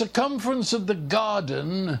within the circumference of the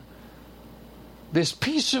garden, this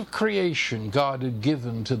piece of creation God had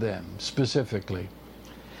given to them specifically.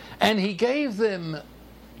 And he gave them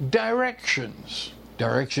directions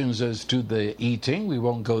as to the eating. We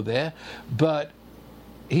won't go there. But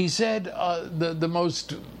he said the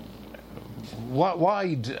most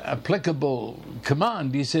wide applicable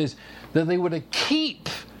command, he says, that they were to keep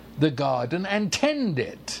the garden and tend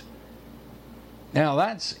it. Now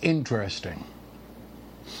that's interesting.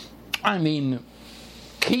 I mean,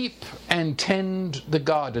 keep and tend the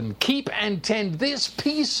garden. Keep and tend this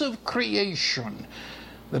piece of creation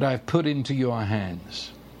that I've put into your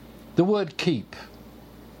hands. The word keep,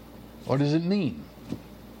 what does it mean?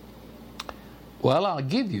 Well, I'll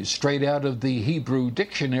give you straight out of the Hebrew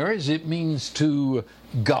dictionaries. It means to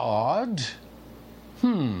guard.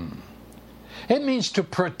 It means to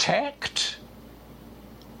protect.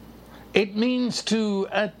 It means to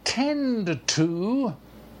attend to.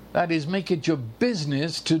 That is, make it your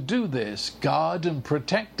business to do this. Guard and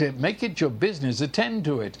protect it. Make it your business. Attend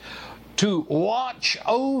to it. To watch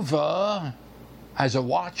over as a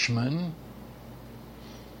watchman.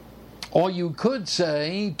 Or you could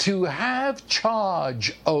say to have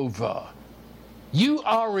charge over. You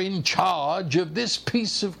are in charge of this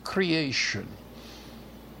piece of creation.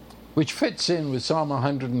 Which fits in with Psalm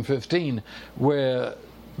 115, where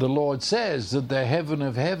the Lord says that the heaven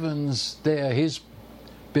of heavens, they're his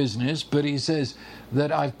business, but he says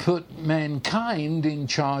that I've put mankind in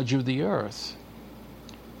charge of the earth.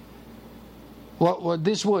 What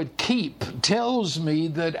this word keep tells me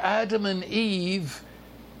that Adam and Eve,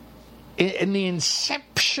 in the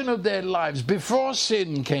inception of their lives, before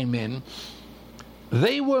sin came in,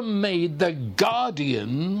 They were made the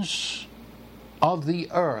guardians of the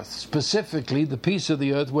earth, specifically the piece of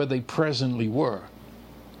the earth where they presently were.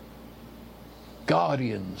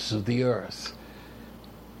 Guardians of the earth.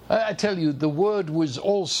 I tell you, the word was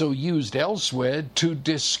also used elsewhere to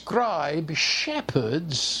describe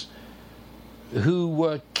shepherds who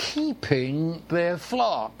were keeping their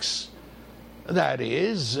flocks. That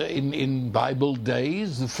is, in Bible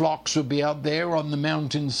days, the flocks would be out there on the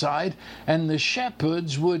mountainside, and the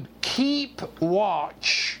shepherds would keep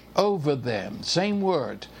watch over them. Same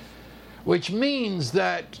word. Which means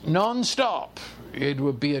that non-stop, it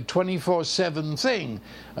would be a 24/7 thing.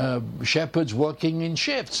 Shepherds working in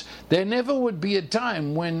shifts. There never would be a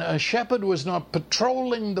time when a shepherd was not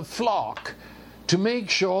patrolling the flock to make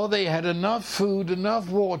sure they had enough food, enough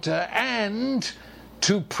water, and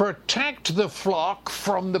to protect the flock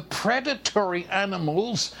from the predatory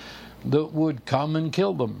animals that would come and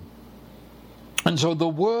kill them. And so the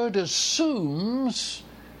word assumes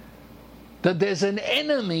that there's an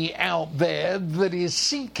enemy out there that is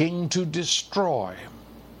seeking to destroy.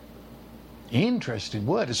 Interesting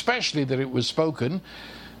word, especially that it was spoken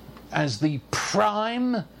as the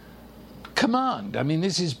prime command. I mean,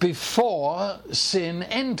 this is before sin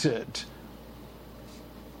entered.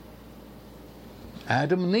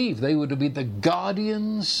 Adam and Eve, they were to be the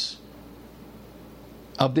guardians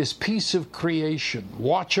of this piece of creation.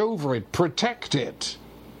 Watch over it, protect it.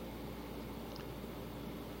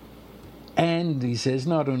 And he says,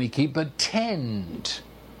 not only keep, but tend.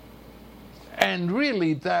 And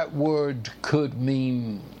really that word could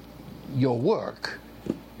mean your work.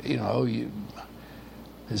 You know,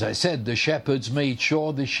 as I said, the shepherds made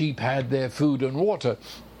sure the sheep had their food and water.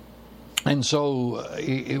 And so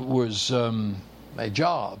it was a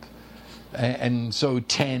job. And so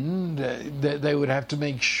tend, they would have to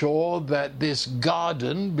make sure that this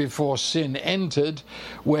garden before sin entered,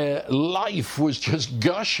 where life was just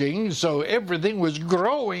gushing, so everything was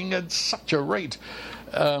growing at such a rate,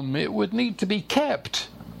 it would need to be kept.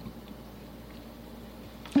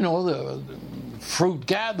 You know, the fruit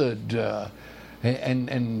gathered, and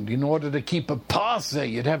in order to keep a path there,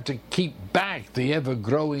 you'd have to keep back the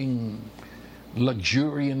ever-growing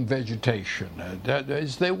luxuriant vegetation. That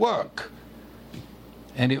is their work.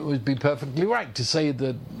 And it would be perfectly right to say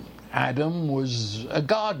that Adam was a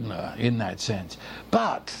gardener in that sense.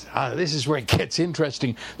 But this is where it gets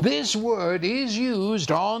interesting. This word is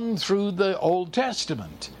used on through the Old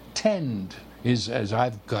Testament. Tend is, as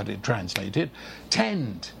I've got it translated,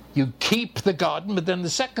 tend. You keep the garden, but then the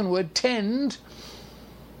second word, tend,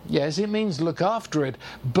 yes, it means look after it,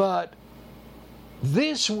 but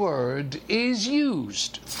this word is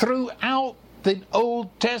used throughout the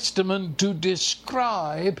Old Testament to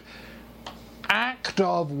describe act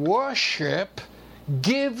of worship,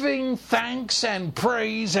 giving thanks and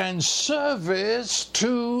praise and service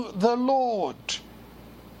to the Lord.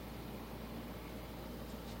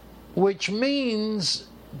 Which means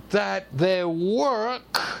that their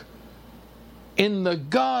work in the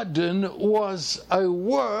garden was a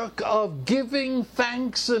work of giving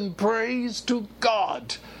thanks and praise to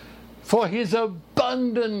God for His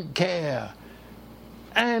abundant care,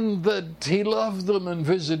 and that He loved them and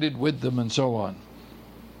visited with them and so on.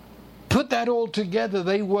 Put that all together,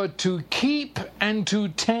 they were to keep and to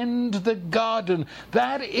tend the garden.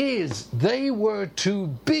 That is, they were to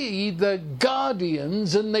be the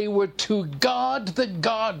guardians, and they were to guard the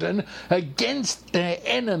garden against their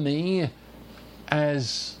enemy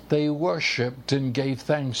as they worshipped and gave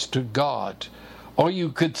thanks to God. Or you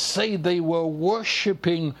could say they were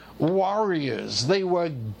worshipping warriors. They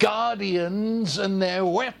were guardians, and their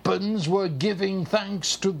weapons were giving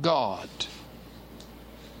thanks to God.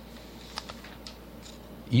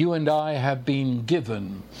 You and I have been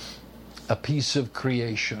given a piece of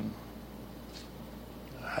creation.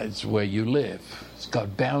 It's where you live. It's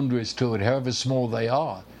got boundaries to it, however small they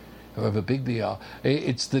are, however big they are.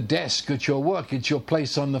 It's the desk at your work. It's your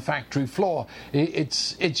place on the factory floor.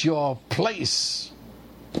 It's your place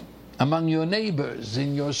among your neighbors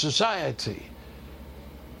in your society.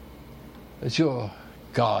 It's your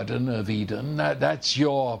Garden of Eden. That's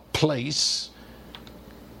your place.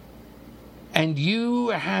 And you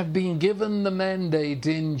have been given the mandate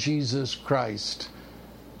in Jesus Christ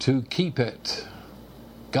to keep it,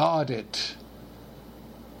 guard it,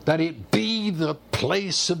 that it be the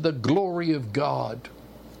place of the glory of God.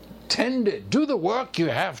 Tend it. Do the work you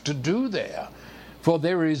have to do there. For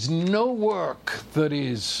there is no work that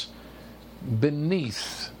is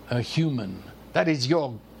beneath a human. That is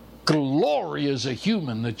your glory as a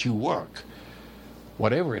human, that you work,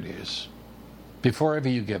 whatever it is, before ever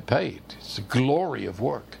you get paid. It's the glory of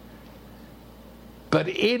work. But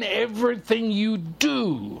in everything you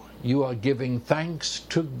do, you are giving thanks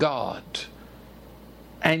to God.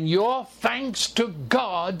 And your thanks to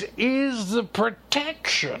God is the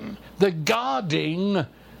protection, the guarding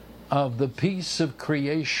of the piece of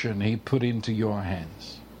creation He put into your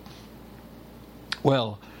hands.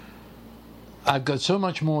 Well, I've got so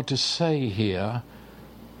much more to say here,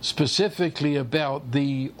 specifically about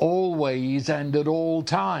the always and at all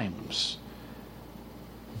times.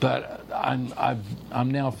 But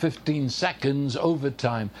I'm now 15 seconds over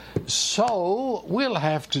time. So we'll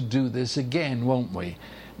have to do this again, won't we?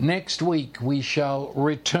 Next week we shall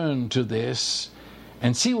return to this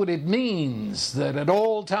and see what it means that at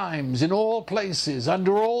all times, in all places,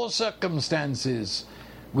 under all circumstances,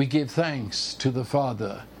 we give thanks to the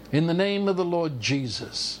Father in the name of the Lord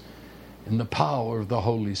Jesus, in the power of the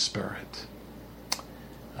Holy Spirit.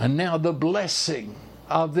 And now the blessing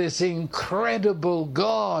of this incredible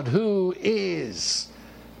God who is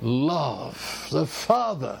love, the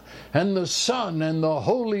Father and the Son and the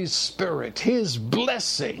Holy Spirit, His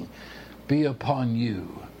blessing be upon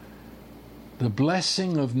you. The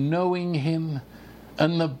blessing of knowing Him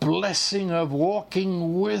and the blessing of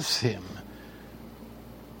walking with Him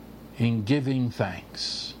in giving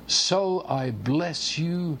thanks. So I bless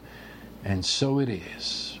you, and so it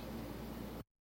is.